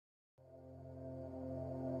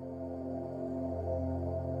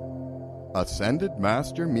Ascended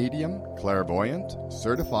Master Medium, Clairvoyant,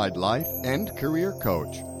 Certified Life and Career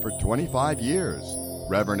Coach for 25 years,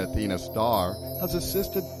 Reverend AthenaStar has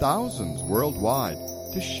assisted thousands worldwide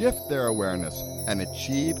to shift their awareness and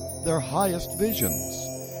achieve their highest visions,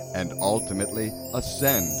 and ultimately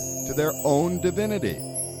ascend to their own divinity.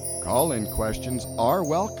 Call-in questions are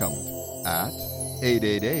welcomed at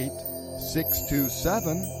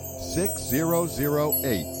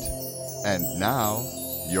 888-627-6008. And now,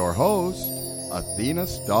 your host,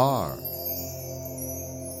 AthenaStar.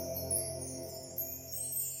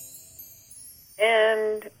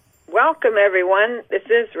 And welcome, everyone. This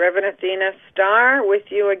is Reverend AthenaStar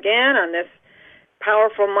with you again on this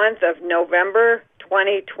powerful month of November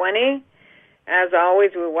 2020. As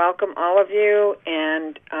always, we welcome all of you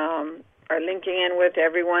and are linking in with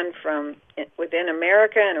everyone from within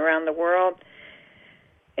America and around the world.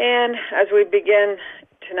 And as we begin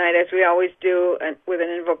tonight, as we always do, with an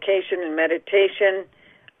invocation and meditation,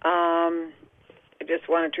 I just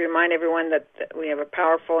wanted to remind everyone that we have a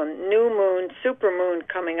powerful new moon, super moon,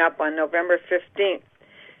 coming up on November 15th,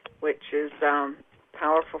 which is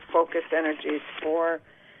powerful focus energies for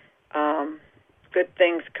good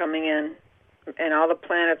things coming in. And all the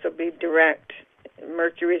planets will be direct.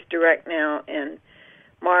 Mercury's direct now, and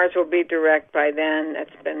Mars will be direct by then.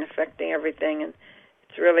 That's been affecting everything, and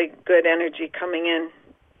it's really good energy coming in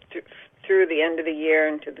through the end of the year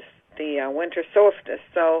into the winter solstice.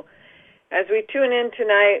 So as we tune in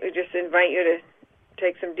tonight, we just invite you to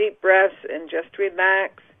take some deep breaths and just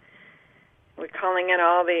relax. We're calling in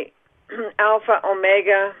all the Alpha,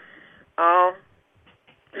 Omega, all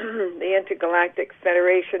the Intergalactic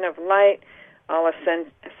Federation of Light, all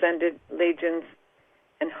ascended legions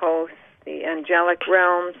and hosts, the angelic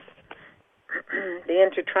realms, the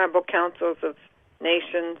intertribal councils of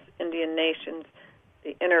nations, Indian nations,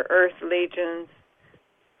 the inner earth legions,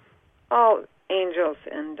 all angels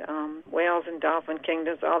and whales and dolphin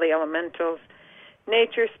kingdoms, all the elementals,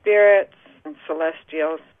 nature spirits and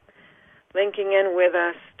celestials, linking in with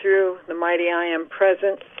us through the mighty I Am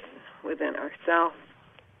presence within ourselves,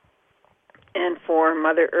 and for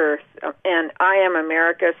Mother Earth. And I Am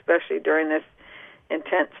America, especially during this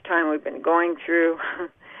intense time we've been going through,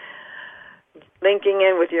 linking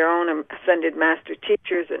in with your own ascended master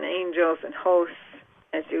teachers and angels and hosts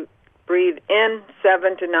as you breathe in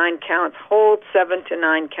 7 to 9 counts, hold 7 to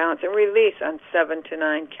 9 counts, and release on 7 to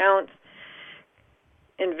 9 counts,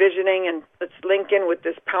 envisioning, and let's link in with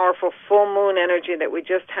this powerful full moon energy that we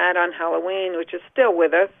just had on Halloween, which is still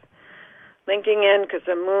with us, linking in because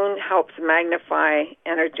the moon helps magnify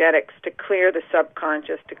energetics to clear the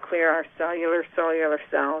subconscious, to clear our cellular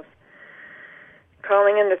cells.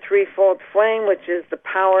 Calling in the threefold flame, which is the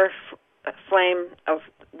power flame of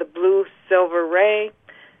the blue silver ray,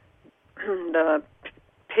 the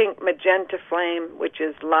pink magenta flame, which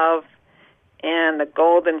is love, and the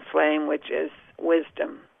golden flame, which is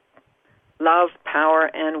wisdom. Love,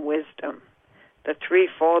 power, and wisdom. The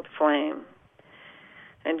threefold flame.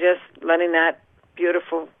 And just letting that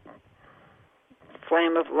beautiful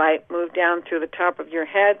flame of light move down through the top of your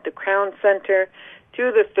head, the crown center,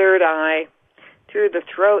 to the third eye, to the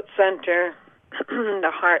throat center,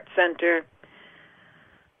 the heart center,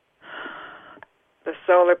 the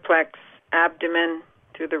solar plex, abdomen,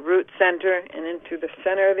 to the root center, and into the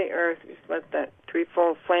center of the earth. Just let that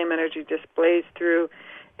threefold flame energy just blaze through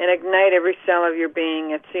and ignite every cell of your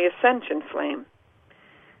being. It's the ascension flame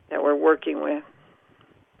that we're working with.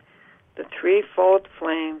 The threefold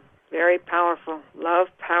flame, very powerful. Love,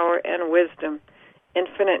 power, and wisdom.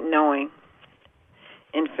 Infinite knowing,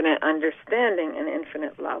 infinite understanding, and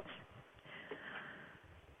infinite love.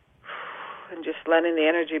 And just letting the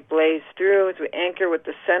energy blaze through as we anchor with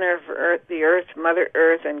the center of Earth, the Earth, Mother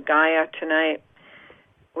Earth, and Gaia tonight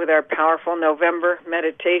with our powerful November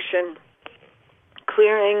meditation,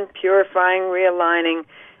 clearing, purifying, realigning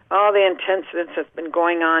all the intenseness that's been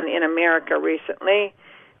going on in America recently,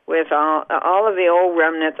 with all of the old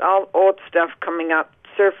remnants, all old stuff coming up,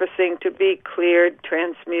 surfacing to be cleared,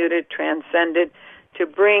 transmuted, transcended, to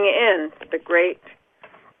bring in the great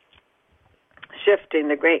shifting,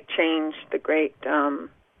 the great change, the great,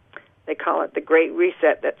 they call it the Great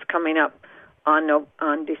Reset that's coming up on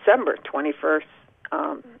December 21st,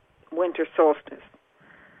 winter solstice.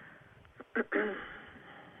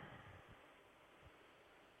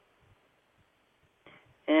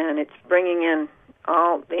 And it's bringing in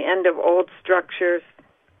all the end of old structures,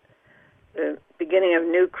 the beginning of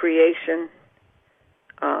new creation.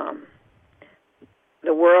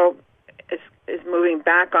 The world is moving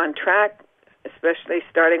back on track, especially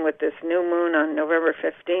starting with this new moon on November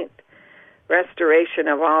 15th. Restoration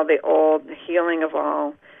of all the old, the healing of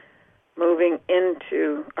all, moving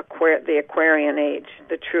into the Aquarian age,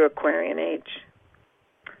 the true Aquarian age.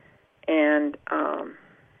 And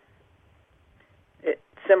it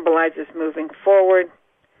symbolizes moving forward.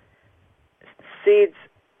 Seeds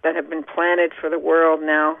that have been planted for the world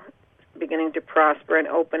now beginning to prosper and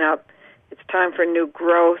open up. It's time for new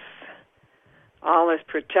growth. All is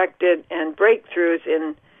protected, and breakthroughs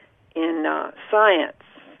in science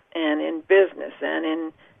and in business and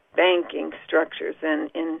in banking structures and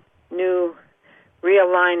in new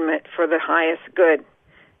realignment for the highest good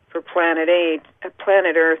for planet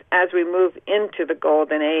Earth as we move into the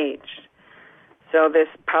golden age. So this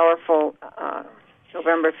powerful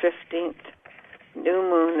November 15th new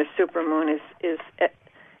moon, the supermoon, is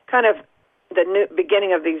kind of the new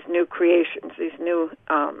beginning of these new creations, these new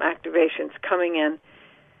activations coming in,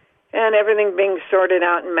 and everything being sorted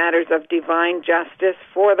out in matters of divine justice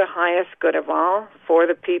for the highest good of all, for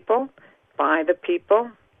the people, by the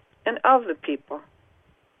people, and of the people.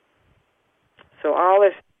 So all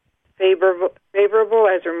is favorable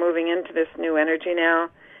as we're moving into this new energy now.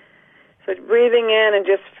 So breathing in and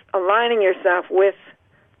just aligning yourself with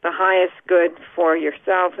the highest good for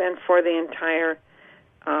yourself and for the entire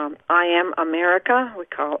I am America, we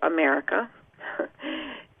call America,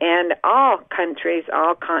 and all countries,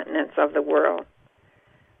 all continents of the world,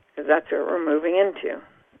 because that's what we're moving into.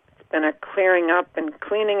 It's been a clearing up and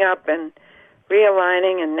cleaning up and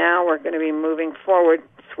realigning, and now we're going to be moving forward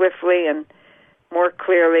swiftly and more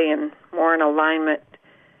clearly and more in alignment,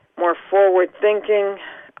 more forward thinking,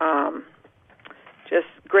 just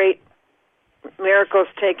great miracles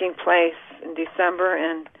taking place in December,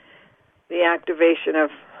 and the activation of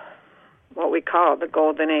what we call the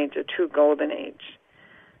golden age, a true golden age.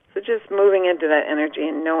 So just moving into that energy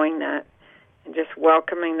and knowing that and just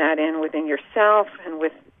welcoming that in within yourself and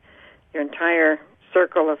with your entire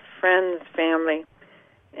circle of friends, family,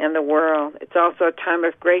 and the world. It's also a time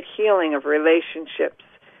of great healing of relationships,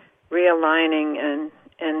 realigning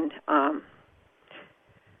and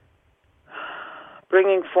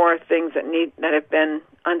bringing forth things that have been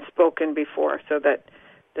unspoken before, so that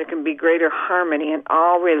there can be greater harmony in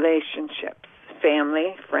all relationships,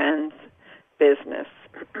 family, friends, business,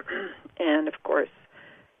 and, of course,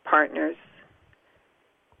 partners.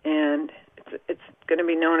 And it's going to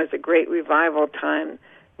be known as a great revival time,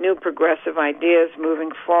 new progressive ideas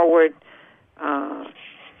moving forward,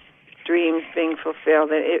 dreams being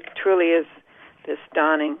fulfilled. It truly is this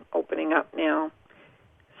dawning, opening up now.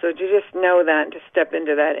 So to just know that and to step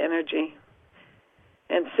into that energy.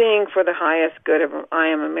 And seeing for the highest good of I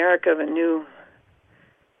Am America, the new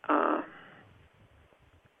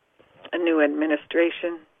a new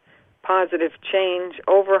administration, positive change,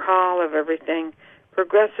 overhaul of everything,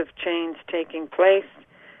 progressive change taking place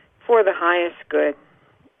for the highest good.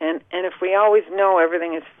 And if we always know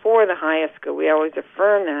everything is for the highest good, we always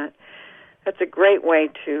affirm that, that's a great way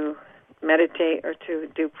to meditate or to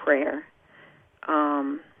do prayer.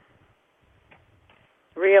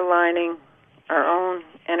 Realigning our own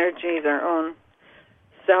energies, our own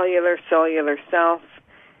cellular self,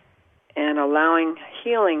 and allowing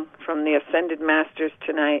healing from the Ascended Masters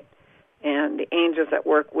tonight and the angels that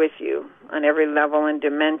work with you on every level and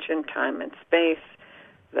dimension, time and space,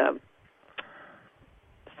 the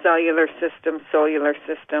cellular system, solar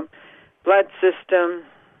system, blood system,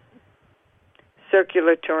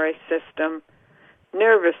 circulatory system,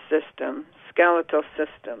 nervous system, skeletal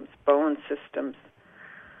systems, bone systems,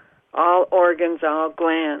 all organs, all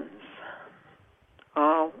glands,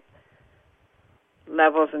 all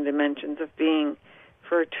levels and dimensions of being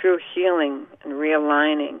for a true healing and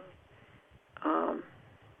realigning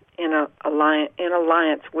in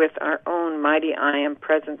alliance with our own mighty I Am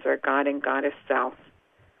presence, our God and Goddess Self.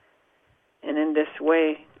 And in this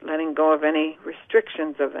way, letting go of any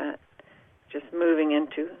restrictions of that, just moving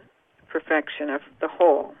into perfection of the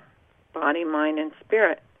whole, body, mind, and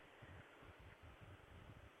spirit.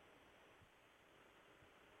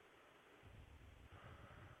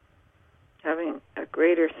 Having a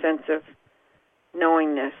greater sense of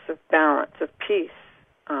knowingness, of balance, of peace,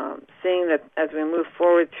 seeing that as we move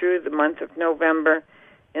forward through the month of November,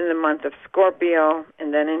 in the month of Scorpio,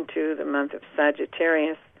 and then into the month of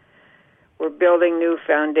Sagittarius, we're building new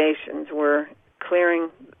foundations. We're clearing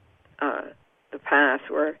the past.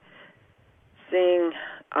 We're seeing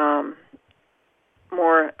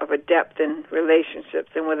more of a depth in relationships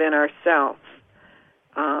and within ourselves.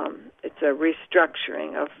 It's a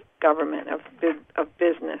restructuring of government, of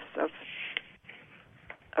business, of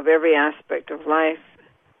every aspect of life.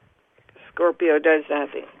 Scorpio does that.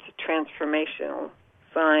 It's a transformational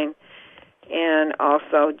sign. And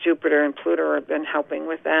also Jupiter and Pluto have been helping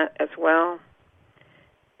with that as well.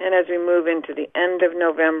 And as we move into the end of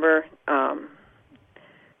November,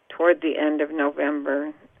 toward the end of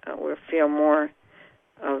November, we'll feel more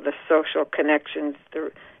of the social connections,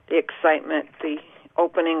 the excitement, the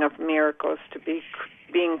opening of miracles to be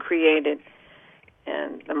being created,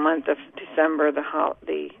 and the month of December,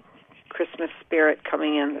 the Christmas spirit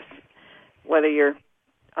coming in. Whether you're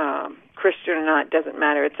Christian or not, doesn't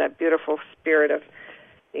matter. It's that beautiful spirit of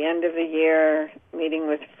the end of the year, meeting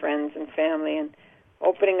with friends and family, and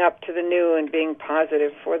opening up to the new and being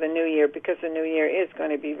positive for the new year, because the new year is going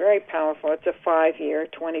to be very powerful. It's a 5-year,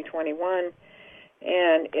 2021,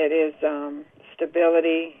 and it is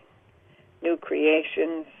stability, new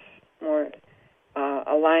creations, more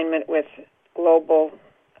alignment with global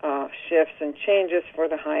shifts and changes for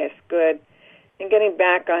the highest good, and getting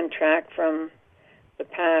back on track from the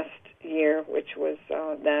past year, which was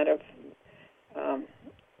that of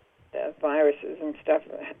the viruses and stuff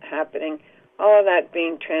happening, all of that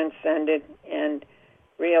being transcended and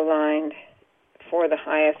realigned for the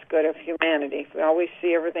highest good of humanity. If we always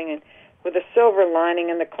see everything with a silver lining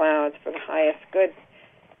in the clouds for the highest good,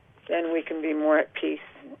 then we can be more at peace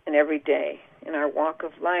in every day in our walk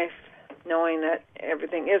of life, knowing that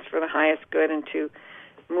everything is for the highest good, and to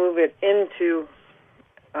move it into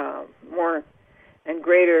more and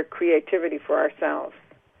greater creativity for ourselves.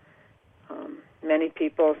 Many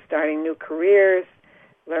people starting new careers,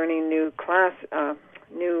 learning new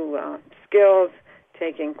skills,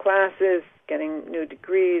 taking classes, getting new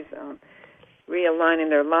degrees, realigning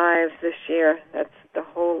their lives this year. That's the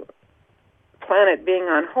whole planet being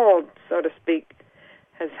on hold, so to speak,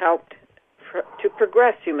 has helped to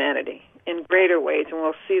progress humanity in greater ways, and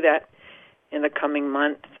we'll see that in the coming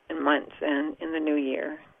months and in the new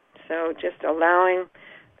year. So just allowing,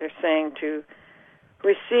 they're saying, to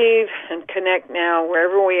receive and connect now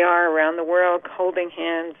wherever we are around the world, holding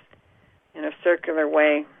hands in a circular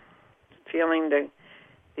way, feeling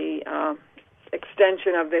the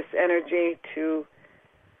extension of this energy to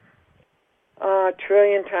a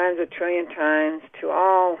trillion times to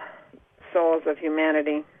all souls of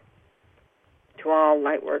humanity, to all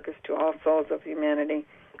light workers, to all souls of humanity,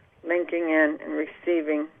 linking in and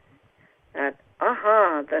receiving that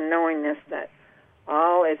the knowingness that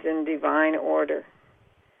all is in divine order.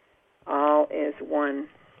 All is one.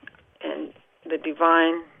 And the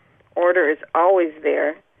divine order is always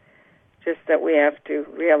there, just that we have to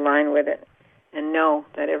realign with it and know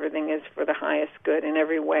that everything is for the highest good in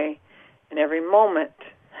every way, in every moment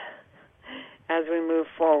as we move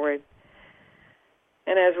forward.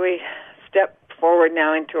 And as we step forward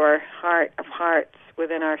now into our heart of hearts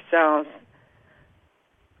within ourselves,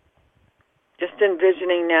 just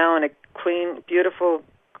envisioning now in a clean, beautiful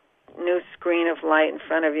new screen of light in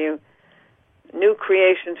front of you, new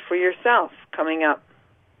creations for yourself coming up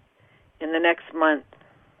in the next month,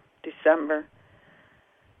 December,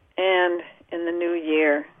 and in the new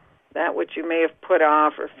year, that which you may have put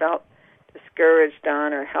off or felt discouraged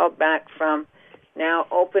on or held back from, now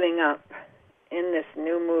opening up in this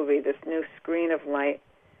new movie, this new screen of light,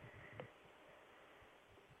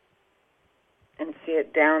 and see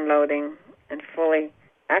it downloading and fully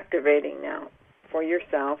activating now for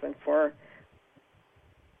yourself and for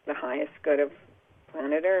the highest good of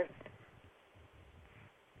planet Earth,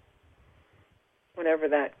 whatever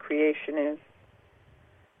that creation is.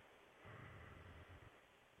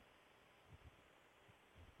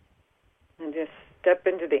 And just step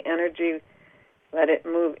into the energy, let it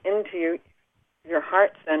move into your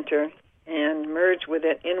heart center and merge with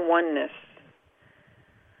it in oneness.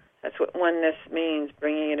 That's what oneness means,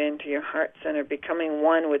 bringing it into your heart center, becoming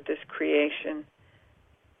one with this creation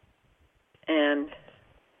and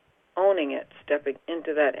owning it, stepping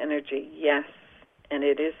into that energy. Yes, and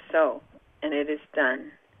it is so, and it is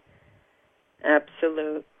done.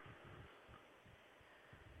 Absolute.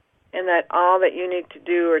 And that all that you need to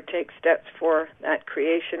do or take steps for that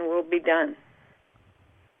creation will be done.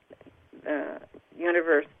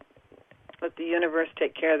 Universe, let the universe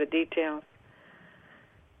take care of the details.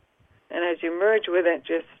 And as you merge with it,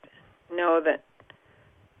 just know that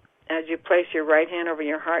as you place your right hand over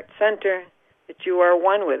your heart center, that you are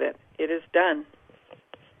one with it. It is done.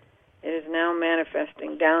 It is now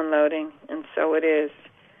manifesting, downloading, and so it is.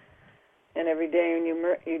 And every day when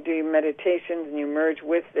you do your meditations and you merge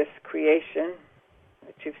with this creation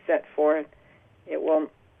that you've set forth, it will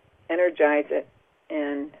energize it.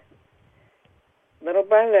 And little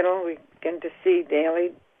by little, we begin to see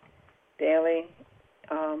daily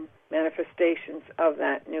manifestations of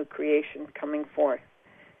that new creation coming forth,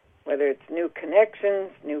 whether it's new connections,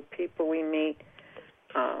 new people we meet,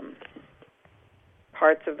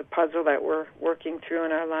 parts of the puzzle that we're working through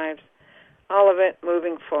in our lives. all of it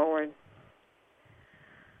moving forward.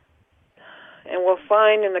 And we'll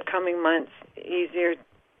find in the coming months easier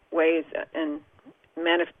ways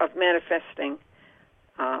of manifesting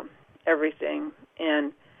everything,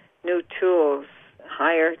 and new tools,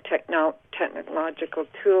 higher technological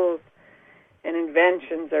tools and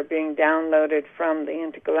inventions are being downloaded from the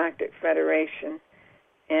Intergalactic Federation,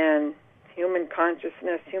 and human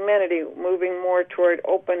consciousness, humanity moving more toward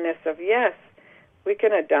openness of, yes, we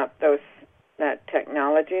can adopt that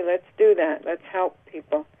technology. Let's do that. Let's help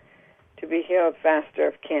people to be healed faster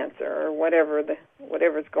of cancer or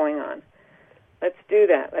whatever's going on. Let's do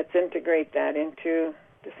that. Let's integrate that into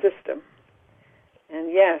the system.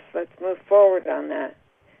 And yes, let's move forward on that.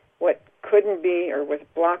 What couldn't be or was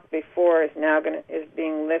blocked before is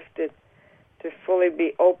being lifted to fully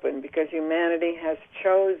be open, because humanity has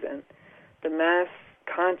chosen, the mass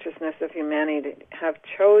consciousness of humanity have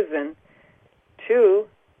chosen to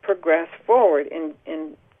progress forward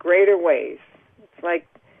in greater ways. It's like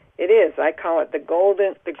it is. I call it the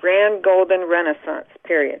grand golden renaissance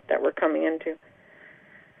period that we're coming into.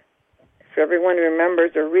 If everyone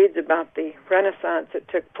remembers or reads about the Renaissance that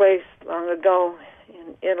took place long ago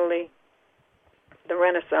in Italy, the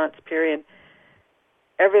Renaissance period,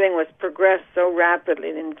 everything was progressed so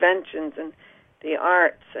rapidly, the inventions and the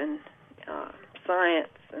arts and science,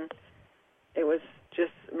 and it was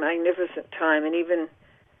just a magnificent time. And even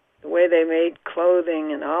the way they made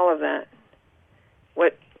clothing and all of that,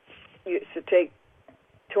 what used to take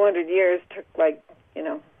 200 years took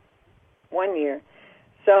 1 year.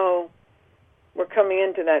 So we're coming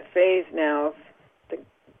into that phase now of the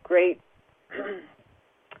great,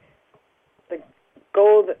 the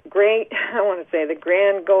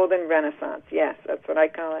grand golden renaissance. Yes, that's what I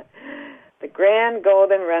call it. The grand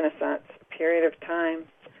golden renaissance, period of time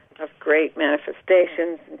of great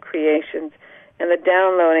manifestations and creations, and the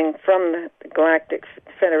downloading from the Galactic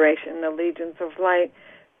Federation, the legions of light,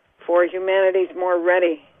 for humanity's more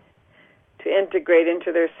ready to integrate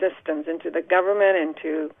into their systems, into the government,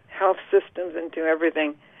 into health systems, into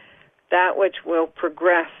everything, that which will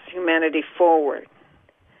progress humanity forward.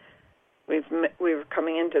 We're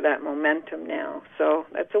coming into that momentum now. So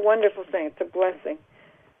that's a wonderful thing. It's a blessing.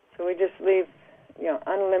 So we just leave,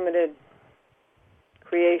 unlimited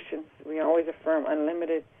creation. We always affirm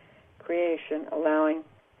unlimited creation, allowing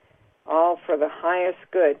all for the highest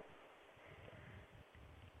good.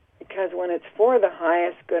 Because when it's for the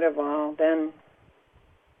highest good of all, then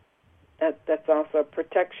that's also a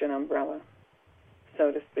protection umbrella,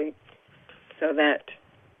 so to speak, so that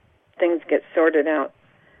things get sorted out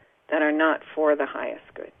that are not for the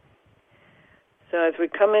highest good. So as we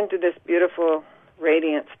come into this beautiful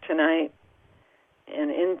radiance tonight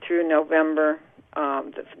and in through November,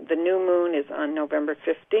 the new moon is on November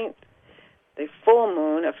 15th. The full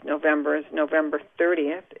moon of November is November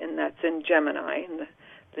 30th, and that's in Gemini, and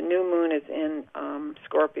the new moon is in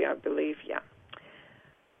Scorpio, I believe, yeah.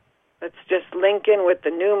 Let's just link in with the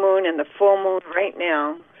new moon and the full moon right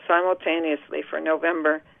now, simultaneously for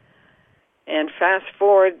November, and fast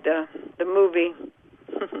forward the movie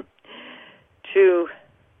to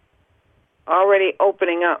already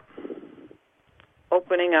opening up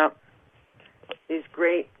these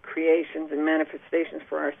great creations and manifestations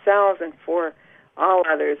for ourselves and for all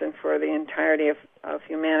others and for the entirety of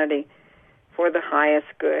humanity, for the highest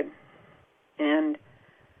good, and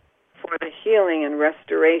for the healing and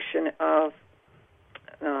restoration of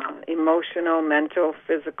emotional, mental,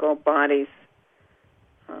 physical bodies,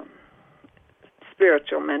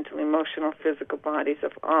 spiritual, mental, emotional, physical bodies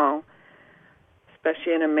of all,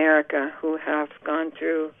 especially in America, who have gone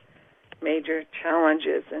through major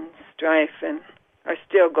challenges and strife and are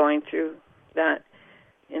still going through that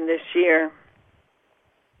in this year.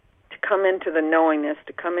 To come into the knowingness,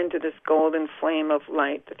 to come into this golden flame of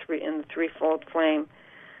light, in the threefold flame,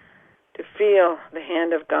 to feel the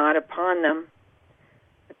hand of God upon them,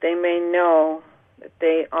 that they may know that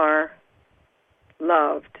they are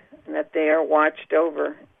loved and that they are watched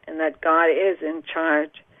over and that God is in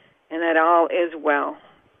charge and that all is well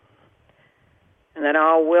and that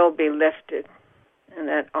all will be lifted and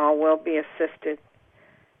that all will be assisted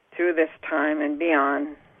through this time and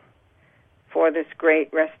beyond for this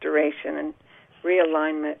great restoration and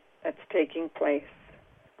realignment that's taking place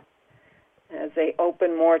as they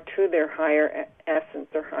open more to their higher essence,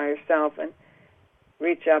 their higher self, and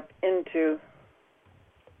reach up into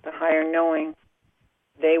the higher knowing.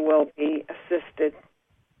 They will be assisted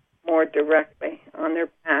more directly on their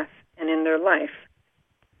path and in their life.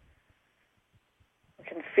 I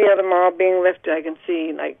can feel them all being lifted. I can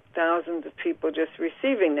see thousands of people just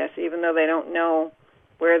receiving this, even though they don't know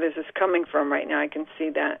where this is coming from right now. I can see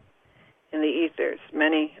that in the ethers.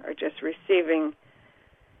 Many are just receiving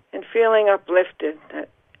and feeling uplifted that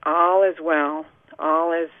all is well,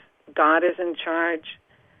 God is in charge,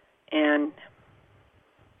 and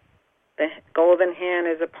the golden hand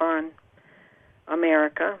is upon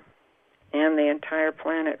America and the entire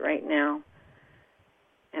planet right now,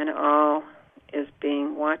 and all is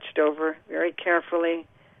being watched over very carefully,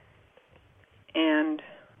 and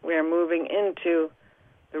we are moving into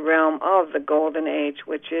the realm of the golden age,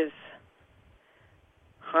 which is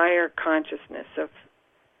higher consciousness of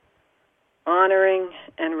honoring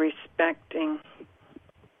and respecting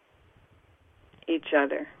each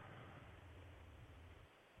other.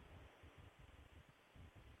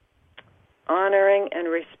 Honoring and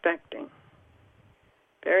respecting.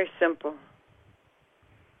 Very simple.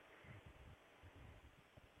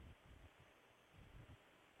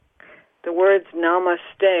 The words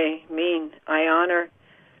namaste mean I honor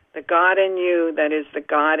the God in you that is the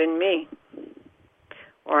God in me.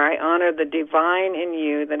 Or I honor the divine in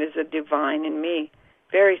you that is the divine in me.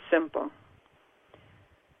 Very simple.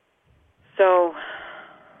 So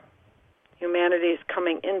humanity is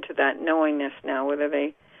coming into that knowingness now, whether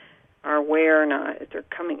they are aware or not. They're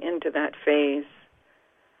coming into that phase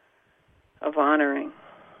of honoring.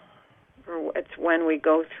 It's when we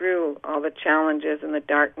go through all the challenges in the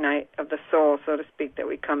dark night of the soul, so to speak, that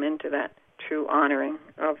we come into that true honoring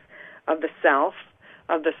of the self,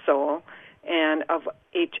 of the soul, and of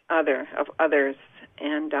each other, of others.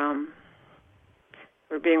 And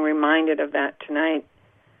we're being reminded of that tonight.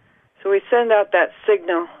 So we send out that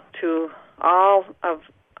signal to all of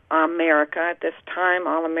America at this time,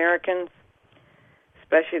 all Americans,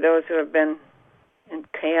 especially those who have been in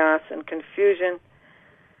chaos and confusion,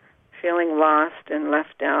 feeling lost and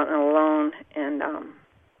left out and alone, and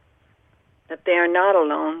that they are not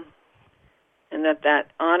alone, and that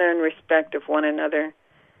honor and respect of one another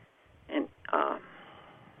and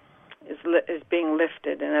is being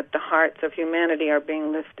lifted, and that the hearts of humanity are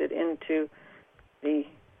being lifted into the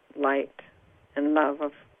light and love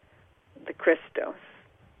of the Christos.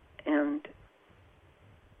 And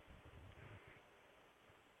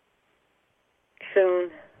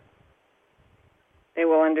soon they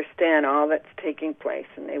will understand all that's taking place,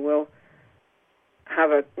 and they will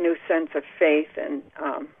have a new sense of faith and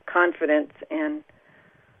confidence and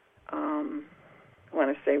I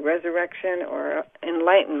want to say resurrection or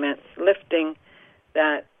enlightenment, lifting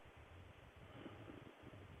that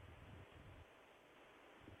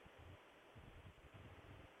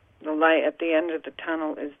the light at the end of the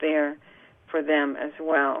tunnel is there for them as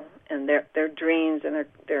well, and their dreams and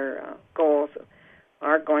their goals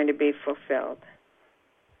are going to be fulfilled.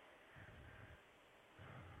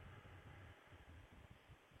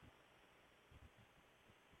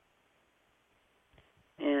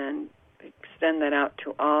 And extend that out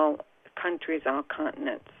to all countries, all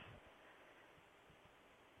continents,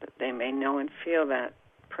 that they may know and feel that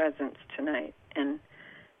presence tonight. And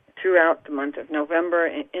throughout the month of November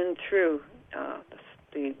and in through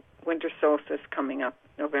the winter solstice coming up,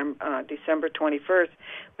 December 21st,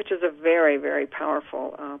 which is a very, very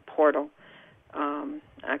powerful portal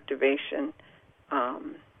activation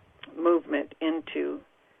movement into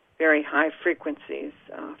very high frequencies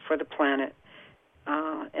for the planet,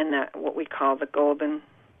 and that what we call the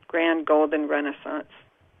grand golden renaissance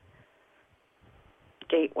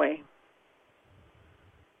gateway.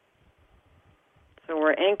 So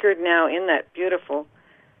we're anchored now in that beautiful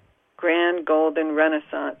grand golden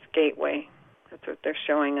renaissance gateway. That's what they're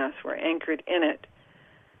showing us. We're anchored in it.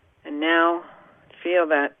 And now feel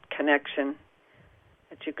that connection,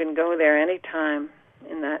 that you can go there anytime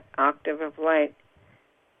in that octave of light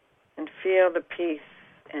and feel the peace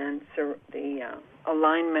and the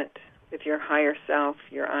alignment with your higher self,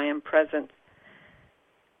 your I am presence,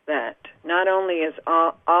 that not only is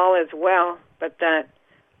all is well, but that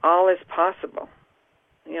all is possible.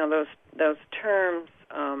 You know, those terms,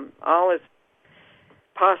 all is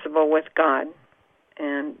possible with God.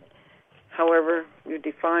 And however you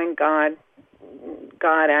define God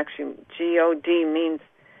actually, G-O-D means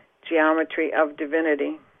geometry of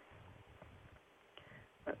divinity.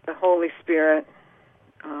 The Holy Spirit,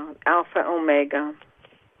 Alpha, Omega,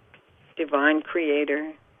 divine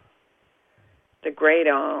creator, the great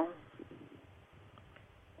all,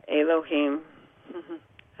 Elohim,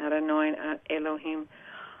 Adonai, Elohim,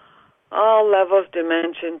 all levels,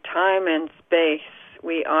 dimension, time, and space,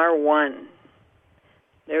 we are one.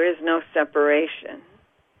 There is no separation.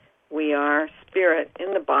 We are spirit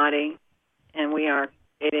in the body, and we are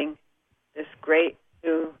creating this great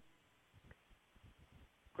new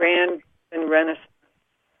grand and renaissance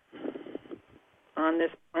on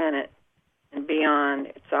this planet and beyond.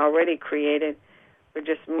 It's already created. We're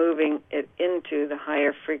just moving it into the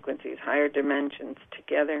higher frequencies, higher dimensions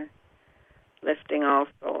together, lifting all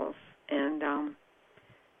souls, and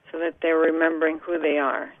so that they're remembering who they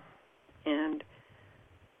are, and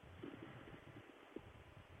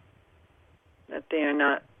that they are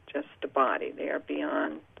not just a body. They are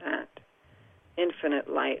beyond that. Infinite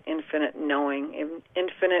light, infinite knowing,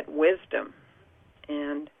 infinite wisdom,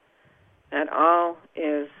 and that all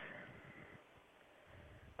is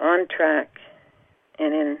on track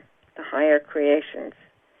and in the higher creations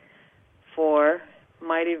for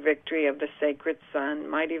mighty victory of the sacred sun,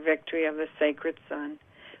 mighty victory of the sacred sun,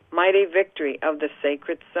 mighty victory of the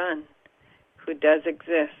sacred sun, who does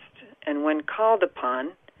exist. And when called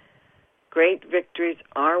upon, great victories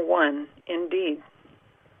are won indeed.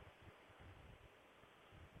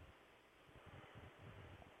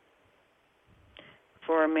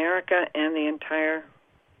 For America and the entire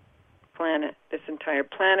planet, this entire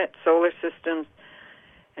planet, solar systems.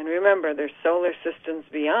 And remember, there's solar systems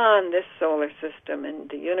beyond this solar system and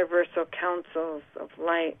the universal councils of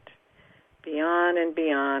light, beyond and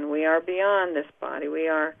beyond. We are beyond this body. We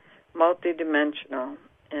are multidimensional,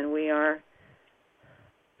 and we are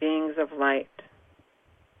beings of light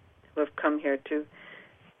who have come here to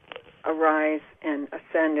arise and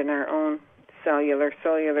ascend in our own cellular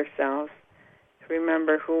selves, to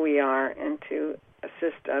remember who we are and to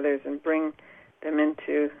assist others and bring them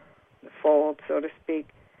into the fold, so to speak,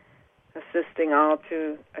 assisting all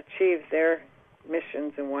to achieve their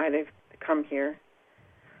missions and why they've come here,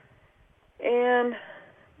 and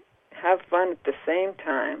have fun at the same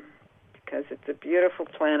time, because it's a beautiful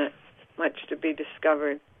planet, much to be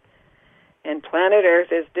discovered. And planet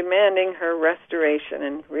Earth is demanding her restoration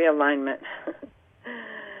and realignment.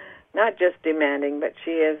 Not just demanding, but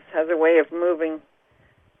she has a way of moving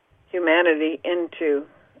humanity into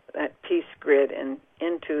that peace grid and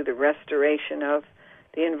into the restoration of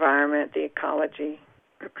the environment, the ecology,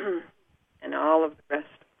 and all of the rest.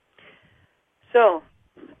 So,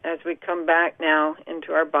 as we come back now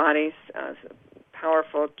into our bodies, it's a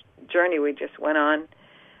powerful journey we just went on,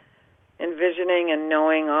 envisioning and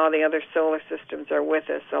knowing all the other solar systems are with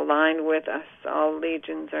us, aligned with us. All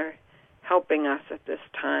legions are helping us at this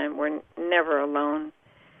time. We're never alone.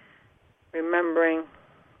 Remembering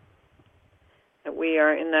that we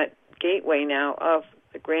are in that gateway now of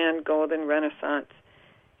the grand golden renaissance,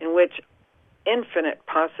 in which infinite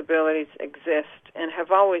possibilities exist and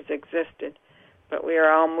have always existed, but we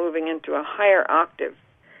are all moving into a higher octave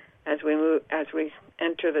as we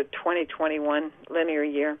enter the 2021 linear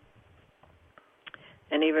year,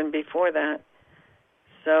 and even before that.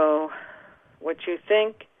 So what you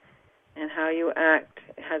think and how you act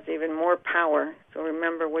has even more power. So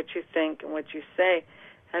remember, what you think and what you say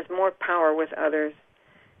has more power with others.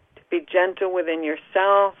 To be gentle within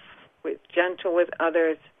yourself, gentle with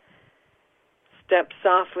others. Step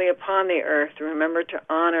softly upon the earth. Remember to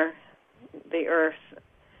honor the earth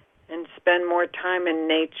and spend more time in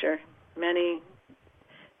nature. Many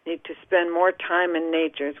need to spend more time in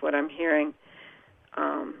nature is what I'm hearing.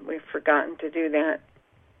 We've forgotten to do that.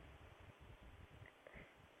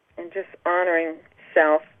 And just honoring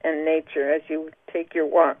self and nature as you take your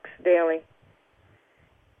walks daily.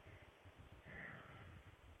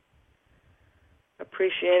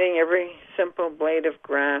 Appreciating every simple blade of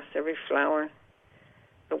grass, every flower,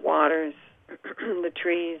 the waters, the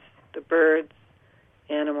trees, the birds,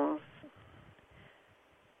 animals.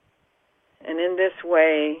 And in this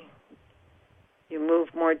way, you move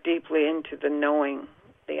more deeply into the knowing,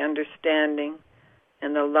 the understanding,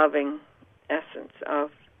 and the loving essence of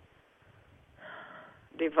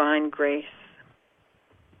divine grace.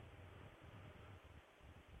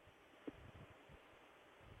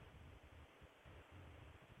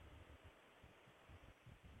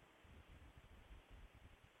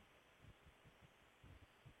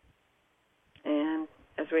 And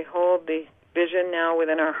as we hold the vision now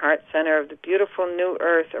within our heart center of the beautiful new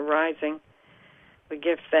earth arising, we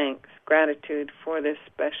give thanks, gratitude for this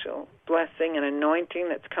special blessing and anointing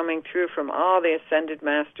that's coming through from all the ascended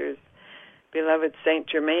masters. Beloved Saint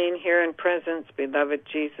Germain here in presence, beloved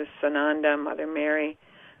Jesus, Sananda, Mother Mary,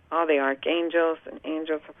 all the archangels and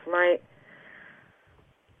angels of light,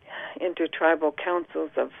 intertribal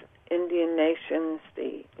councils of Indian nations,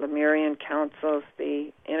 the Lemurian councils,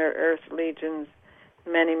 the Inner Earth legions,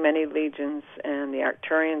 many, many legions, and the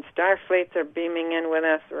Arcturian star fleets are beaming in with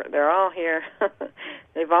us. They're all here.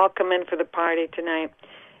 They've all come in for the party tonight.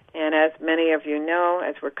 And as many of you know,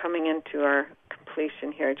 as we're coming into our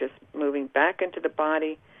completion here, just moving back into the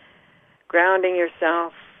body, grounding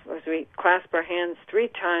yourself, as we clasp our hands 3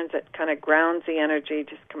 times, that kind of grounds the energy,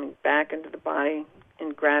 just coming back into the body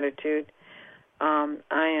in gratitude.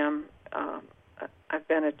 I've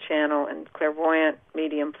been a channel and clairvoyant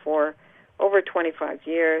medium for over 25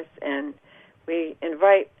 years, and we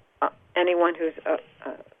invite anyone who's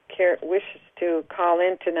wishes to call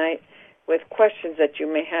in tonight with questions that you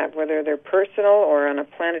may have, whether they're personal or on a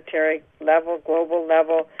planetary level, global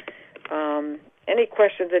level. Any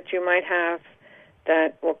questions that you might have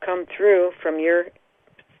that will come through from your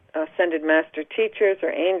ascended master teachers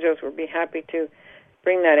or angels, we'll be happy to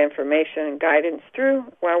bring that information and guidance through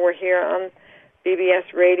while we're here on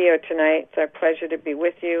BBS Radio tonight. It's our pleasure to be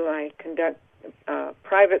with you. I conduct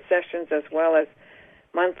private sessions as well as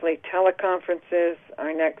monthly teleconferences.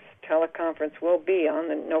 Our next teleconference will be on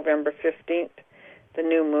the November 15th, the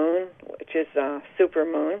new moon, which is super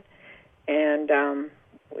moon. And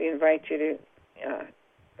we invite you to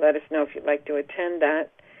let us know if you'd like to attend that.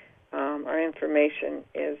 Our information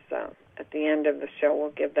is at the end of the show. We'll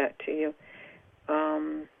give that to you.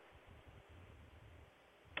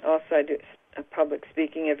 Also, I do public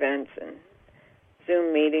speaking events and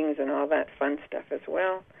Zoom meetings and all that fun stuff as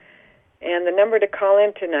well. And the number to call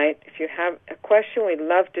in tonight, if you have a question, we'd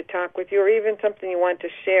love to talk with you, or even something you want to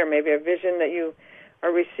share, maybe a vision that you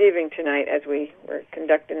are receiving tonight as we were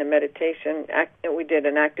conducting a meditation. We did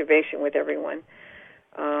an activation with everyone,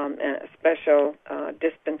 and a special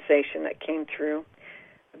dispensation that came through.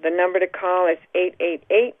 The number to call is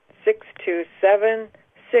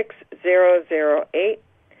 888-627-6008.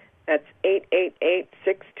 That's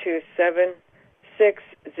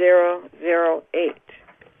 888-627-6008.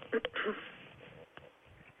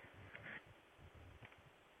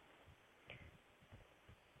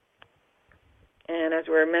 And as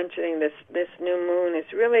we're mentioning, this new moon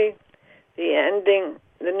is really the ending,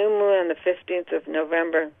 the new moon on the 15th of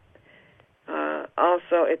November.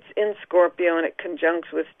 Also, it's in Scorpio, and it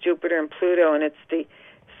conjuncts with Jupiter and Pluto, and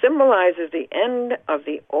symbolizes the end of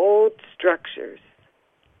the old structures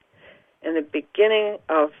and the beginning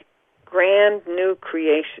of grand new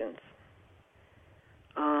creations.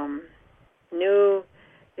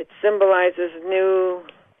 It symbolizes new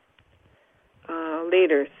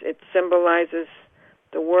leaders. It symbolizes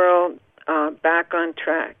the world back on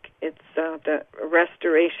track. It's the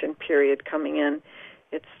restoration period coming in.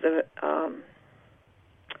 It's the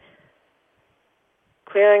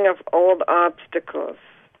clearing of old obstacles,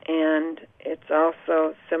 and it's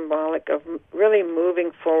also symbolic of really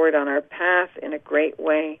moving forward on our path in a great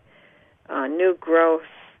way, new growth,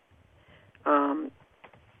 and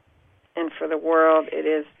for the world it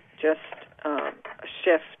is just a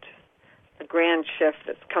shift, a grand shift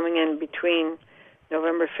that's coming in between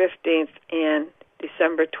November 15th and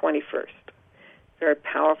December 21st. Very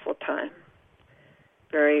powerful time.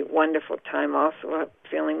 Very wonderful time. Also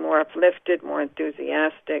feeling more uplifted, more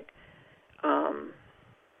enthusiastic.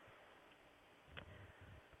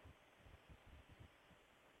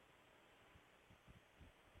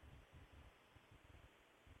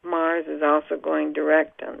 Mars is also going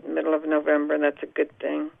direct in the middle of November, and that's a good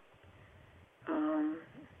thing,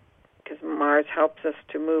 because Mars helps us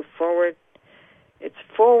to move forward. It's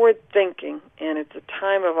forward thinking, and it's a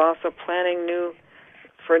time of also planning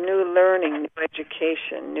for new learning, new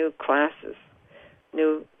education, new classes,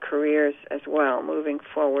 new careers as well, moving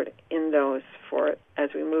forward in those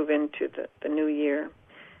as we move into the new year,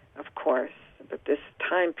 of course. But this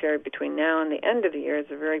time period between now and the end of the year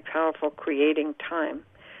is a very powerful creating time.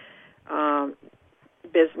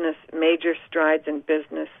 Business, major strides in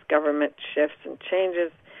business, government shifts and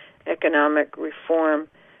changes, economic reform,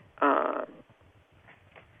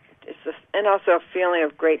 and also a feeling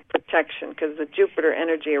of great protection, because the Jupiter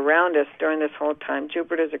energy around us during this whole time,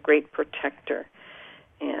 Jupiter is a great protector,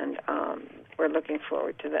 and we're looking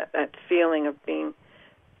forward to that feeling of being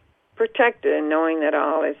protected and knowing that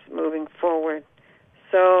all is moving forward.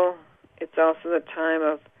 So it's also the time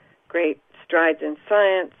of great strides in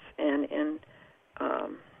science and in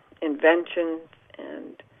inventions,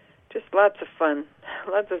 and just lots of fun,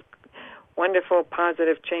 lots of wonderful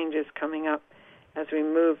positive changes coming up as we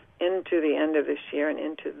move into the end of this year and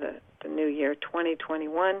into the new year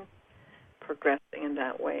 2021, progressing in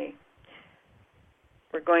that way.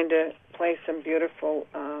 We're going to play some beautiful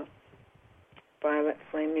violet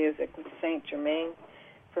flame music with Saint Germain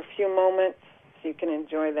for a few moments so you can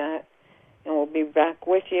enjoy that. And we'll be back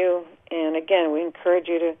with you. And again, we encourage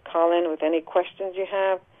you to call in with any questions you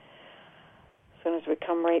have as soon as we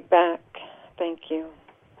come right back. Thank you.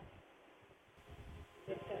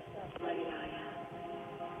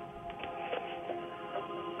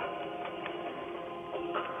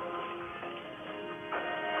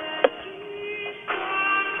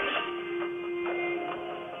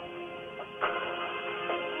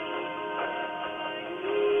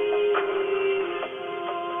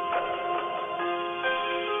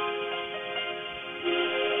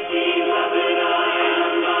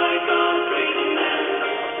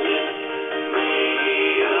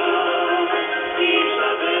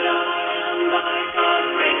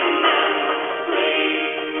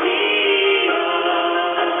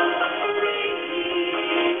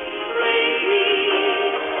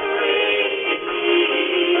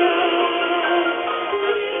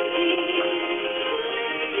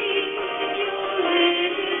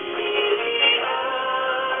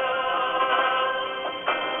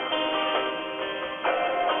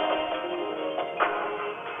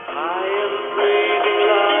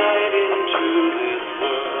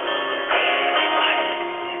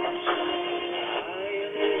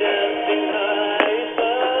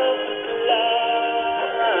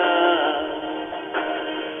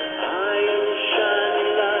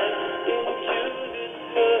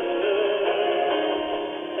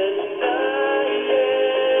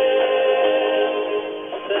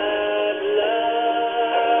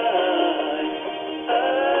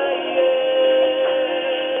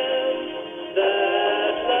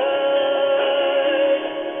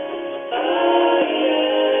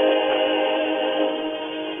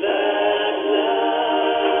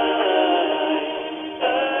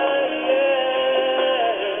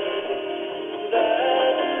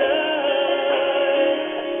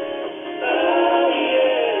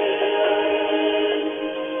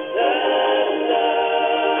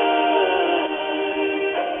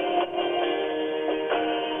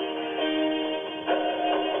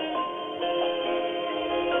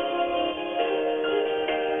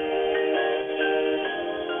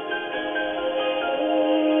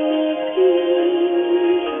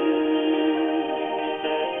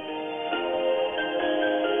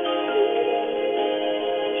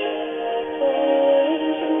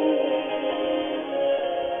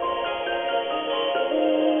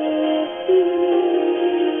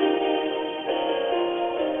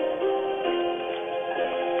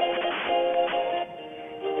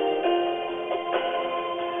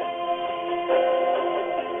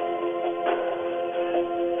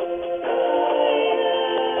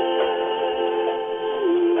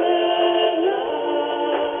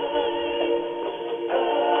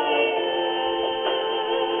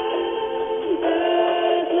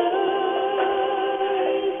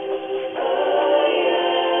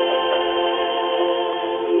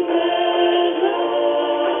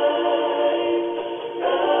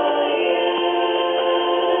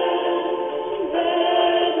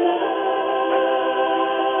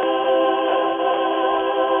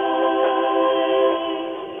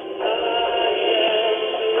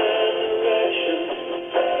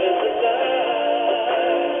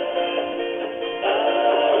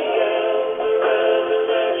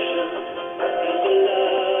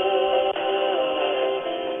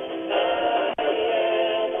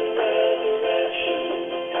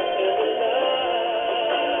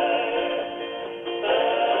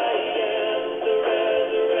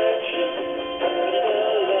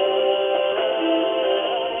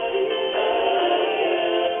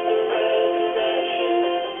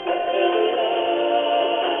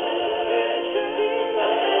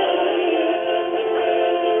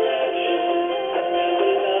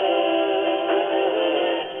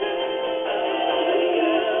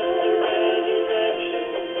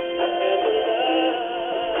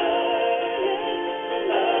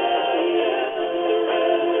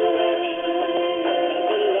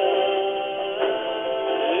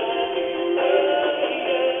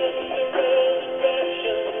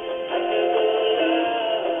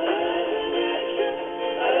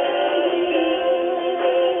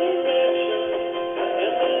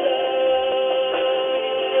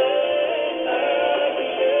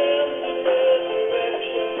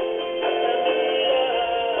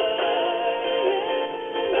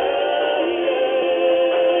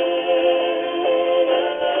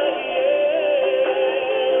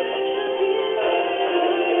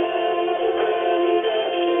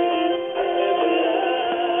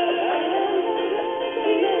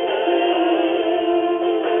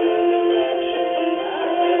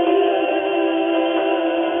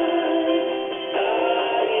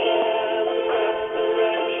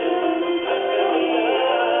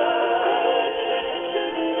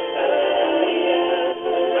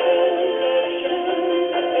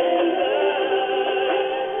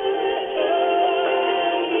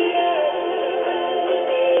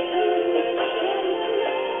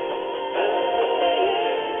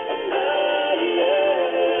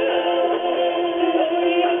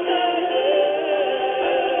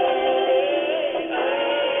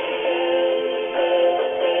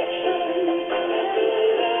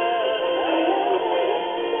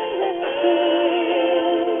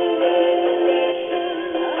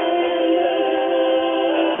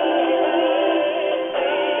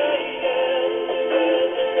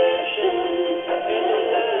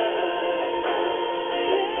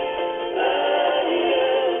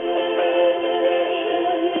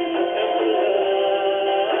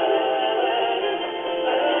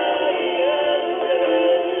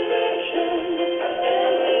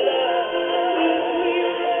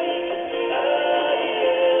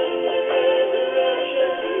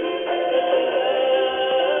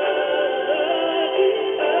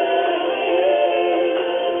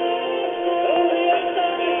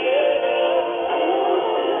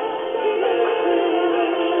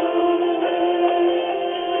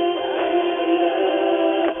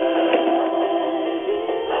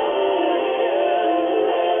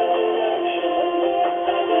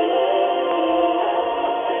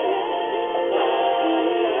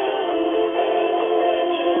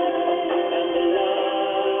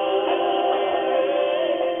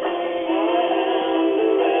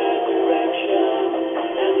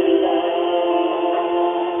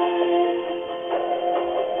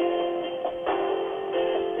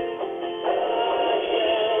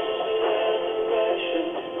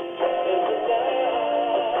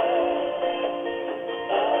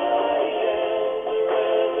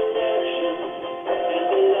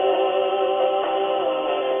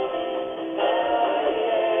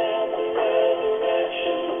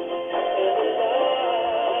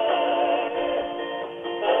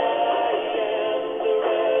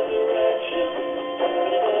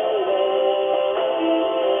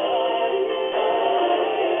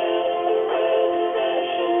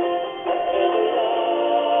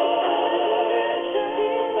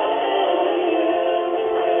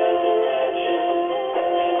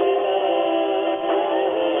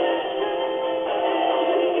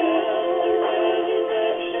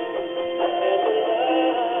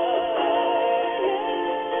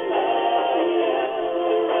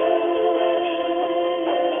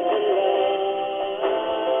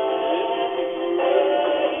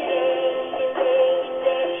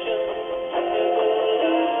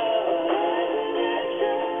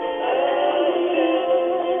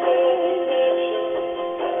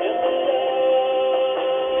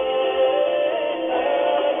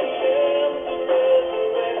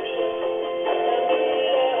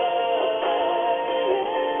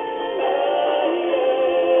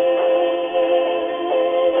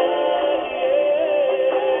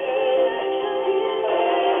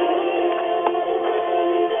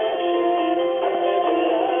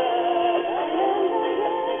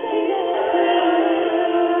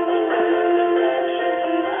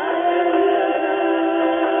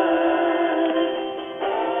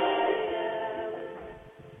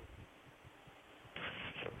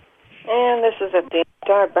 And this is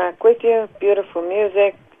AthenaStar back with you. Beautiful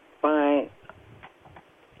music by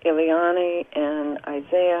Ileani and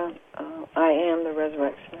Isaiah. I am the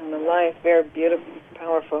resurrection and the life. Very beautiful,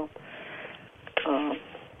 powerful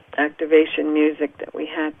activation music that we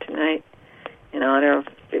had tonight in honor of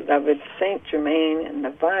beloved Saint Germain and the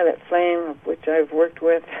violet flame, of which I've worked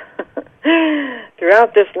with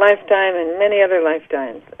throughout this lifetime and many other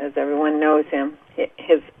lifetimes, as everyone knows him.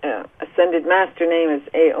 His ascended master name is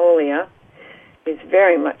Aeolia. He's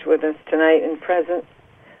very much with us tonight in presence,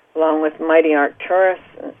 along with mighty Arcturus,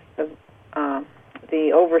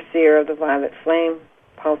 the overseer of the violet flame,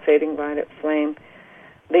 pulsating violet flame,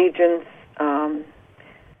 legions.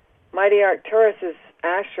 Mighty Arcturus's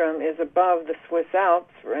ashram is above the Swiss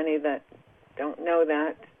Alps, for any that don't know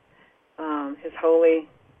that. His holy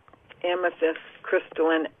amethyst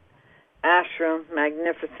crystalline ashram,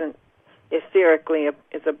 magnificent etherically,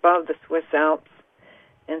 is above the Swiss Alps.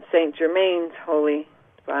 And Saint Germain's holy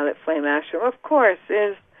violet flame ashram, of course,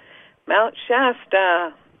 is Mount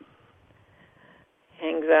Shasta.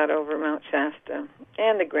 Hangs out over Mount Shasta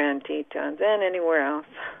and the Grand Tetons and anywhere else.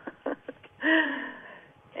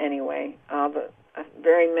 Anyway,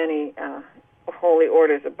 very many holy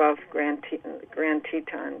orders above Grand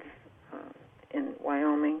Tetons in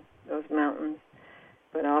Wyoming, those mountains,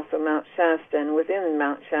 but also Mount Shasta. And within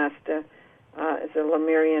Mount Shasta is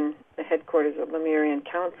the headquarters of Lemurian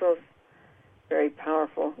councils, very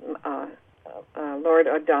powerful. Lord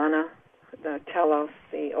Adana, the Telos,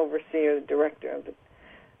 the overseer, the director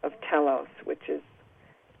of Telos, which is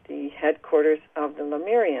the headquarters of the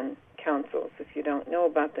Lemurian councils. If you don't know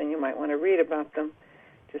about them, you might want to read about them.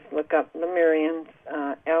 Just look up Lemurians,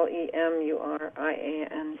 Lemurians.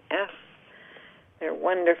 They're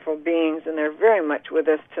wonderful beings, and they're very much with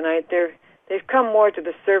us tonight. They've come more to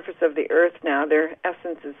the surface of the earth now. Their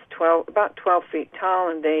essence is about 12 feet tall,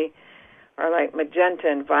 and they are like magenta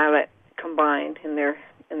and violet combined in their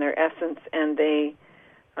essence, and they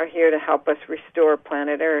are here to help us restore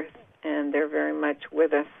planet Earth. And they're very much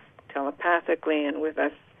with us telepathically and with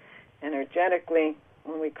us energetically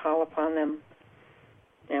when we call upon them.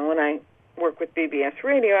 And when I work with BBS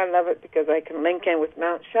Radio, I love it because I can link in with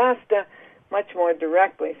Mount Shasta much more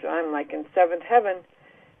directly. So I'm like in seventh heaven.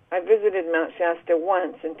 I visited Mount Shasta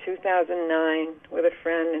once in 2009 with a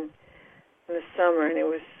friend in the summer, and it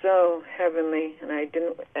was so heavenly, and I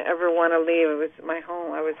didn't ever want to leave. It was my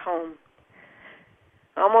home. I was home.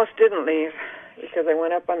 Almost didn't leave because I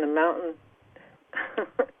went up on the mountain.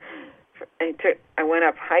 I went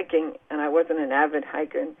up hiking, and I wasn't an avid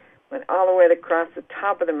hiker, and went all the way across the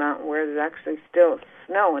top of the mountain where there's actually still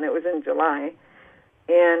snow, and it was in July.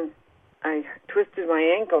 And I twisted my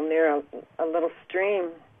ankle near a little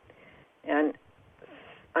stream, and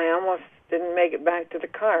I almost didn't make it back to the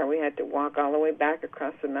car. We had to walk all the way back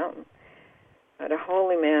across the mountain. But a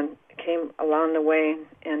holy man came along the way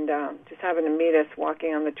and just happened to meet us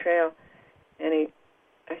walking on the trail. And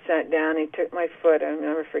I sat down, he took my foot, I'll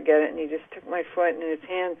never forget it, and he just took my foot in his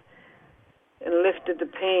hands and lifted the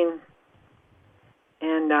pain.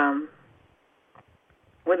 And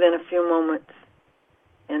within a few moments,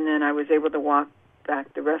 and then I was able to walk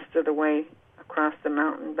back the rest of the way across the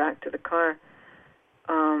mountain back to the car.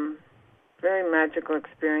 Very magical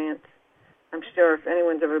experience. I'm sure if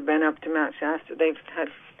anyone's ever been up to Mount Shasta, they've had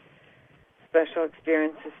special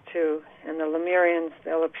experiences too. And the Lemurians,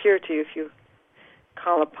 they'll appear to you if you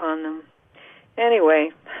call upon them. Anyway,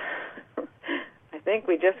 I think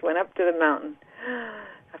we just went up to the mountain.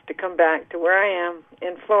 I have to come back to where I am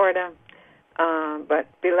in Florida. But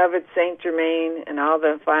beloved Saint Germain and all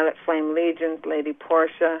the Violet Flame Legions, Lady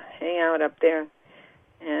Portia, hang out up there.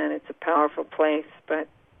 And it's a powerful place. But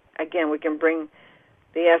again, we can bring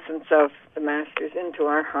the essence of the Masters into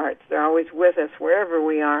our hearts. They're always with us wherever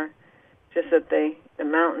we are. Just that the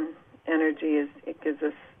mountain energy it gives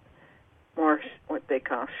us more what they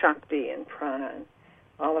call Shakti and Prana and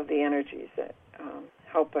all of the energies that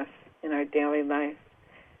help us in our daily life.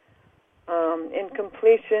 In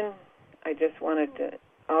completion, I just wanted to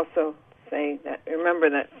also say that remember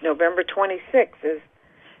that November 26th is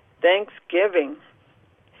Thanksgiving.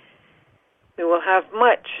 We will have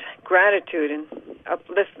much gratitude and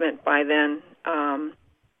upliftment by then,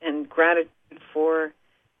 and gratitude for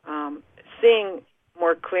seeing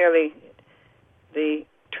more clearly the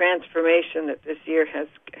transformation that this year has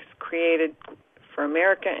created for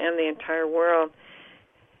America and the entire world,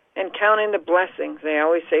 and counting the blessings. They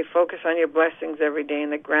always say focus on your blessings every day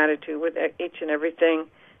and the gratitude with each and everything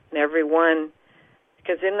and everyone,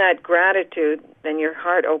 because in that gratitude, then your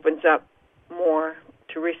heart opens up more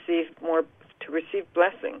to receive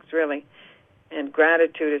blessings, really. And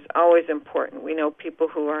gratitude is always important. We know people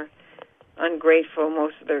who are ungrateful.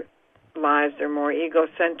 Most of their lives are more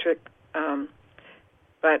egocentric,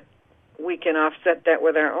 but we can offset that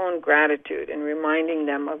with our own gratitude and reminding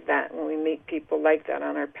them of that when we meet people like that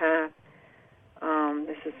on our path.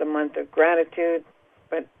 This is the month of gratitude,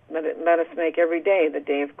 but let us make every day the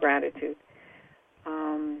day of gratitude.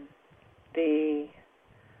 The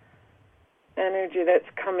energy that's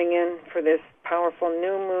coming in for this powerful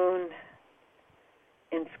new moon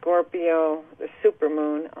in Scorpio, the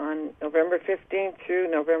supermoon, on November 15th through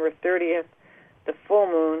November 30th, the full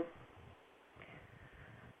moon,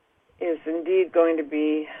 is indeed going to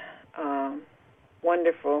be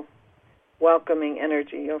wonderful, welcoming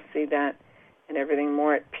energy. You'll see that, and everything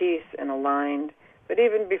more at peace and aligned. But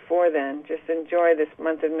even before then, just enjoy this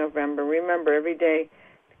month of November. Remember every day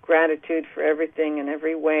gratitude for everything in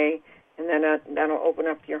every way, and then that'll open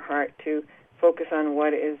up your heart to focus on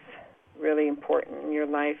what is really important in your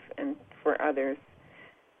life and for others,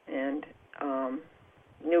 and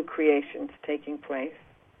new creations taking place.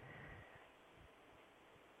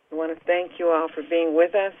 I want to thank you all for being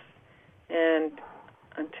with us, and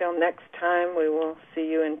until next time, we will see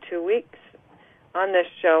you in 2 weeks. On this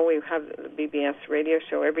show, we have the BBS radio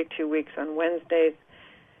show every 2 weeks on Wednesdays.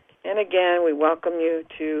 And again, we welcome you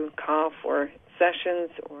to call for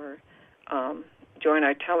sessions or join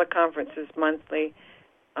our teleconferences monthly.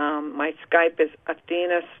 My Skype is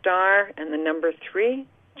AthenaStar and the number 3,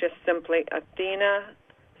 just simply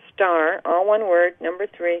AthenaStar, all one word, number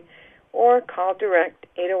 3, or call direct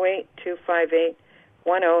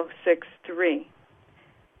 808-258-1063.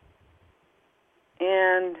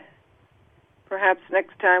 And perhaps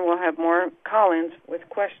next time we'll have more call-ins with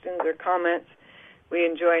questions or comments. We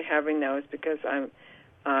enjoy having those because I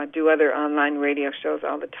do other online radio shows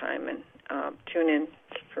all the time and tune in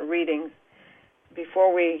for readings.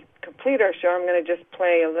 Before we complete our show, I'm going to just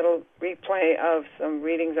play a little replay of some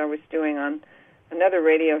readings I was doing on another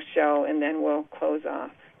radio show, and then we'll close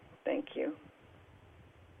off. Thank you.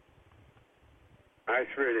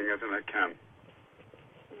 Nice reading, isn't it, Kim?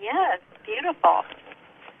 Yes, beautiful.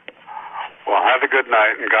 Well, have a good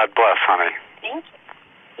night, and God bless, honey. Thank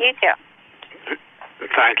you. You too.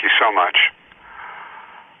 Thank you so much.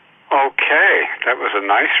 Okay, that was a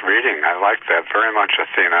nice reading. I liked that very much,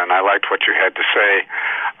 Athena, and I liked what you had to say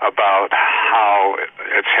about how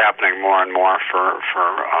it's happening more and more for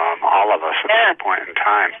all of us at this point in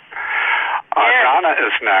time. Donna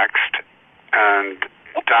is next, and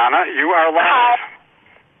Donna, you are live.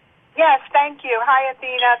 Yes, thank you. Hi,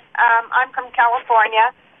 Athena. I'm from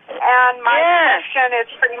California, and my question is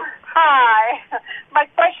My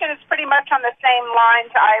question is pretty much on the same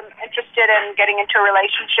lines. I'm interested in getting into a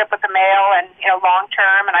relationship with a male, and long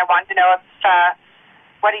term. And I wanted to know if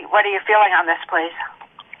what are you feeling on this, please?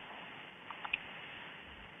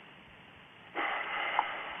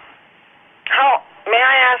 May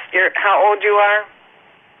I ask how old you are?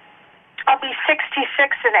 I'll be 66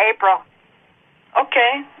 in April.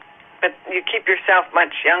 Okay. But you keep yourself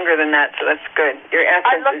much younger than that, so that's good. Your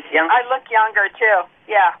essence is young. I look younger, too.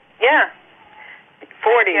 Yeah. Yeah.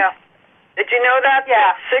 40. Yeah. Did you know that?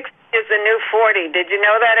 Yeah. 60 is the new 40. Did you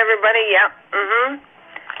know that, everybody? Yeah. Mm-hmm.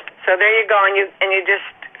 So there you go, and you just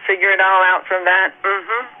figure it all out from that.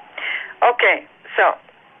 Mm-hmm. Okay. So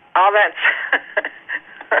all that's...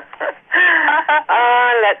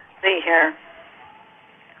 let's see here.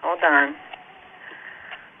 Hold on.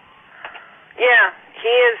 Yeah, he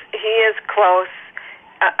is close.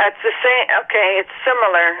 It's the same. Okay, it's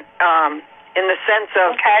similar in the sense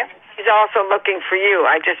of he's also looking for you.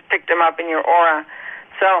 I just picked him up in your aura,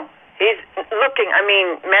 so he's looking.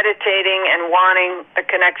 Meditating and wanting a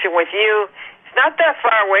connection with you. It's not that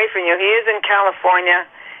far away from you. He is in California.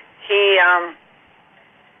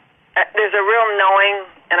 There's a real knowing.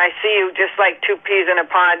 And I see you just like two peas in a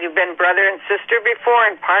pod. You've been brother and sister before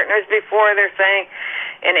and partners before, they're saying,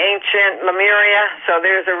 in ancient Lemuria. So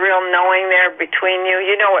there's a real knowing there between you.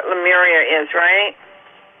 You know what Lemuria is, right?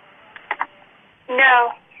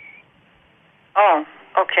 No. Oh,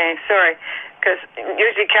 okay, sorry. Because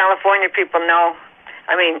usually California people know.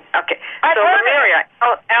 Okay. So Lemuria,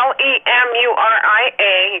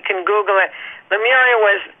 Lemuria, you can Google it. Lemuria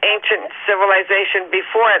was ancient civilization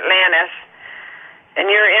before Atlantis. And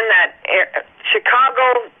you're in that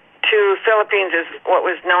Chicago to Philippines is what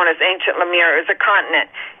was known as ancient Lemuria. It was a continent.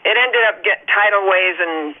 It ended up getting tidal waves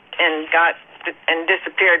and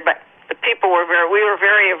disappeared. But the people we were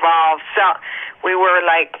very evolved. So we were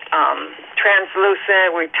like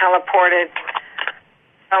translucent. We teleported,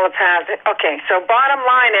 telepathic. Okay. So bottom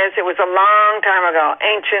line is, it was a long time ago,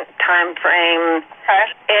 ancient time frame,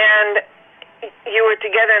 and you were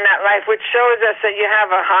together in that life, which shows us that you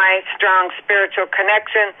have a high, strong spiritual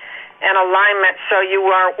connection and alignment, so you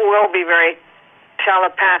will be very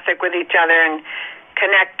telepathic with each other and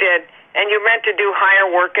connected. And you're meant to do higher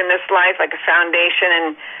work in this life, like a foundation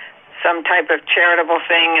and some type of charitable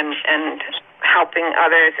thing and helping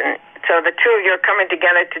others. And so the two of you are coming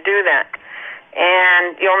together to do that.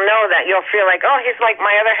 And you'll know that. You'll feel like, oh, he's like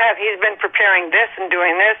my other half. He's been preparing this and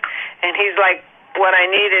doing this, and he's like what I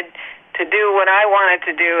needed to do what I wanted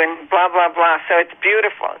to do, and blah, blah, blah. So it's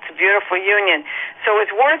beautiful. It's a beautiful union. So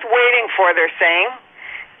it's worth waiting for, they're saying.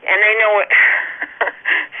 And they know it.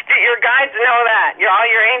 Your guides know that. All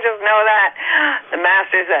your angels know that. The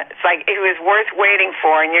masters, it's like it was worth waiting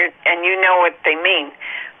for, and you know what they mean.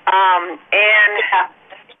 I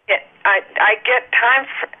get time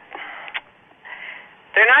for.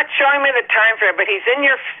 They're not showing me the time frame, but he's in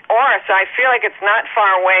your aura, so I feel like it's not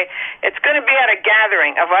far away. It's going to be at a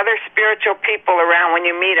gathering of other spiritual people around when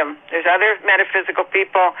you meet them. There's other metaphysical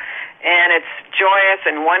people, and it's joyous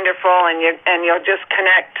and wonderful, and you'll just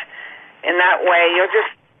connect in that way.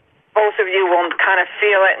 Both of you will kind of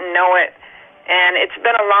feel it and know it. And it's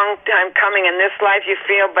been a long time coming in this life, you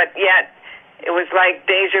feel, but yet it was like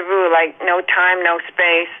deja vu, like no time, no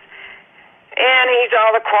space. And he's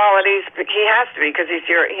all the qualities, but he has to be, because he's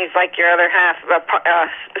like your other half.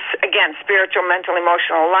 Again, spiritual, mental,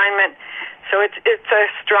 emotional alignment. So it's a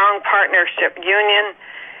strong partnership union,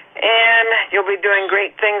 and you'll be doing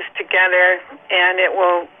great things together. And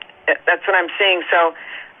that's what I'm seeing. So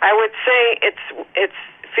I would say it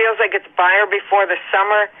feels like it's buyer before the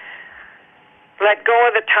summer. Let go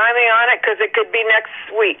of the timing on it, because it could be next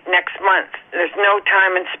week, next month. There's no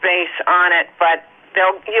time and space on it, but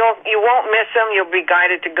you won't miss him. You'll be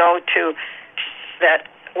guided to go to that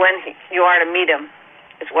when you are to meet him,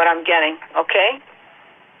 is what I'm getting. Okay?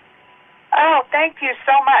 Oh, thank you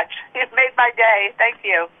so much. You've made my day. Thank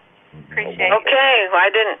you. Appreciate it. Okay. Well, I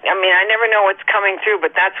never know what's coming through,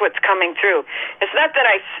 but that's what's coming through. It's not that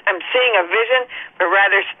I'm seeing a vision, but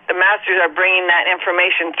rather the masters are bringing that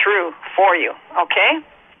information through for you. Okay?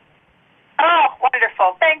 Oh,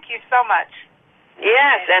 wonderful. Thank you so much.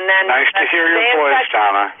 Yes, and then... Nice to hear your voice,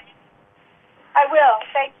 Donna. I will.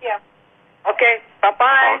 Thank you. Okay,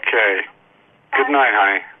 bye-bye. Okay. Good night,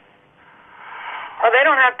 honey. Oh, they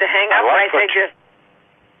don't have to hang up, right? They just...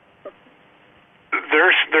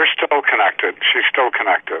 They're still connected. She's still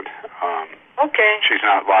connected. Okay. She's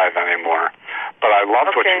not live anymore. But I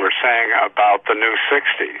loved what you were saying about the new 60.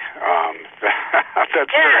 That's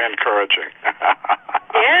very encouraging.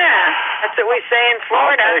 Yeah, that's what we say in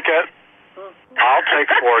Florida. I'll take it. I'll take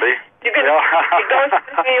 40. It goes to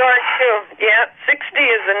New York, too. Yeah, 60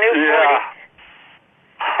 is the new 40. Yeah.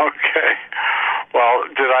 Okay. Well,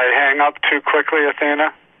 did I hang up too quickly,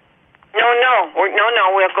 Athena? No.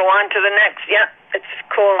 We'll go on to the next. Yeah, it's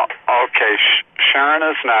cool. Okay, Sharon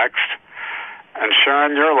is next. And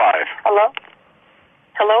Sharon, you're live. Hello,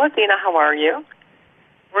 Athena. How are you?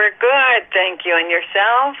 We're good, thank you. And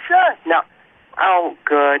yourself? Good. No. Oh,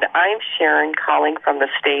 good. I'm Sharon calling from the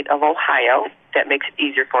state of Ohio. That makes it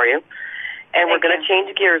easier for you. And we're going to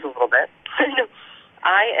change gears a little bit.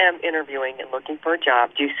 I am interviewing and looking for a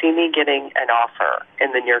job. Do you see me getting an offer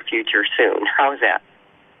in the near future soon? How's that?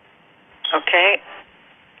 Okay.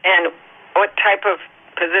 And what type of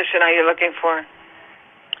position are you looking for?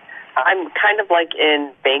 I'm kind of like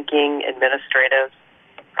in banking, administrative,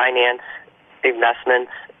 finance,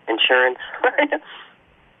 investments, insurance.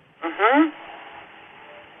 Mm-hmm.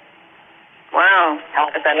 Wow.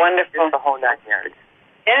 That's wonderful. The whole 9 yards.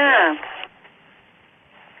 Yeah.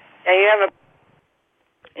 Yeah, you have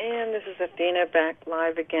And this is Athena back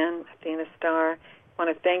live again, AthenaStar. I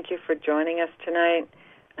want to thank you for joining us tonight,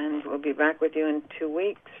 and we'll be back with you in 2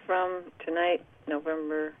 weeks from tonight,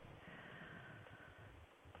 November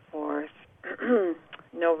 4th. I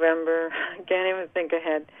can't even think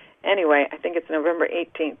ahead. Anyway, I think it's November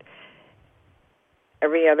 18th,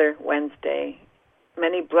 every other Wednesday.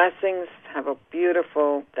 Many blessings. Have a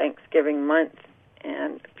beautiful Thanksgiving month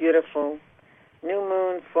and beautiful new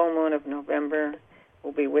moon, full moon of November.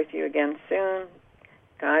 We'll be with you again soon.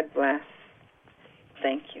 God bless.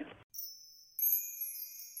 Thank you.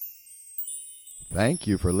 Thank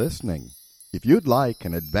you for listening. If you'd like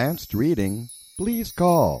an advanced reading, please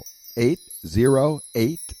call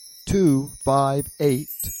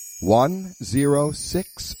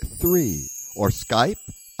 808-258-1063 or Skype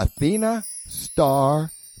AthenaStar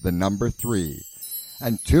 3.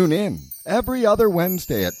 And tune in every other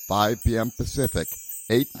Wednesday at 5 p.m. Pacific,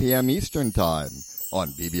 8 p.m. Eastern Time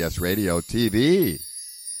on BBS Radio TV.